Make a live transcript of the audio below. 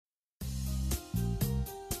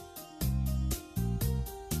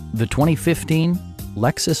the 2015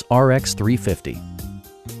 Lexus RX 350.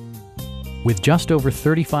 With just over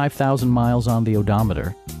 35,000 miles on the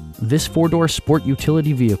odometer, this four-door sport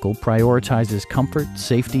utility vehicle prioritizes comfort,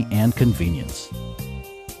 safety, and convenience.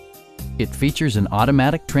 It features an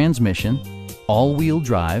automatic transmission, all-wheel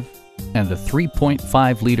drive, and a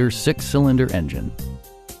 3.5-liter six-cylinder engine.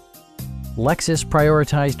 Lexus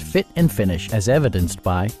prioritized fit and finish as evidenced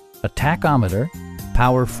by a tachometer,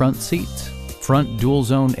 power front seats, front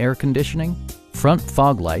dual-zone air conditioning, front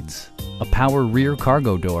fog lights, a power rear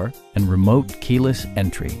cargo door, and remote keyless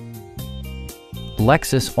entry.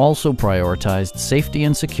 Lexus also prioritized safety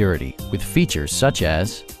and security with features such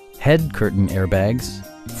as head curtain airbags,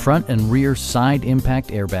 front and rear side impact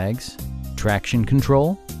airbags, traction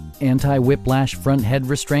control, anti-whiplash front head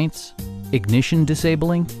restraints, ignition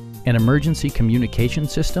disabling, an emergency communication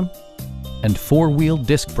system, and four-wheel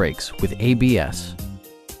disc brakes with ABS.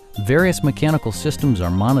 Various mechanical systems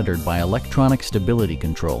are monitored by electronic stability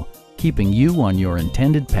control, keeping you on your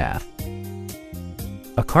intended path.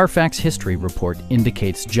 A Carfax history report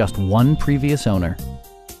indicates just one previous owner.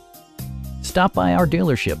 Stop by our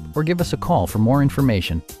dealership or give us a call for more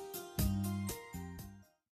information.